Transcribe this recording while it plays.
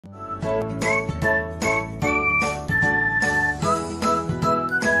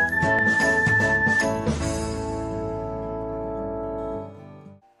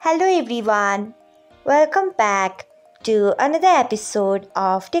Hello everyone, welcome back to another episode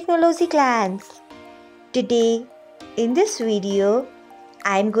of Technologyglance. Today, in this video,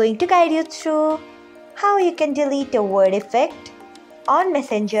 I am going to guide you through how you can delete a word effect on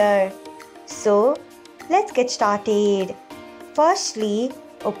Messenger. So, let's get started. Firstly,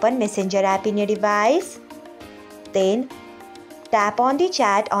 open Messenger app in your device. Then, tap on the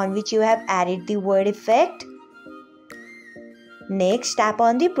chat on which you have added the word effect. Next, tap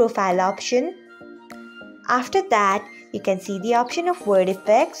on the profile option. After that, you can see the option of word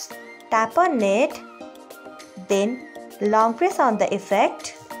effects. Tap on it. Then, long press on the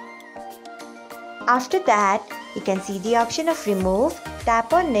effect. After that, you can see the option of remove.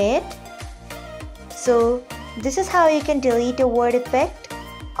 Tap on it. So, this is how you can delete a word effect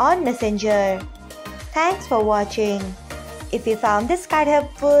on Messenger. Thanks for watching. If you found this guide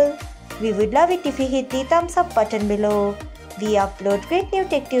helpful, we would love it if you hit the thumbs up button below. We upload great new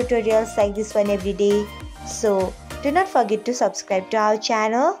tech tutorials like this one every day. So, do not forget to subscribe to our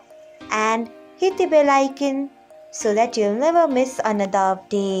channel and hit the bell icon so that you'll never miss another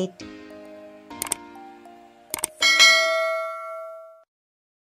update.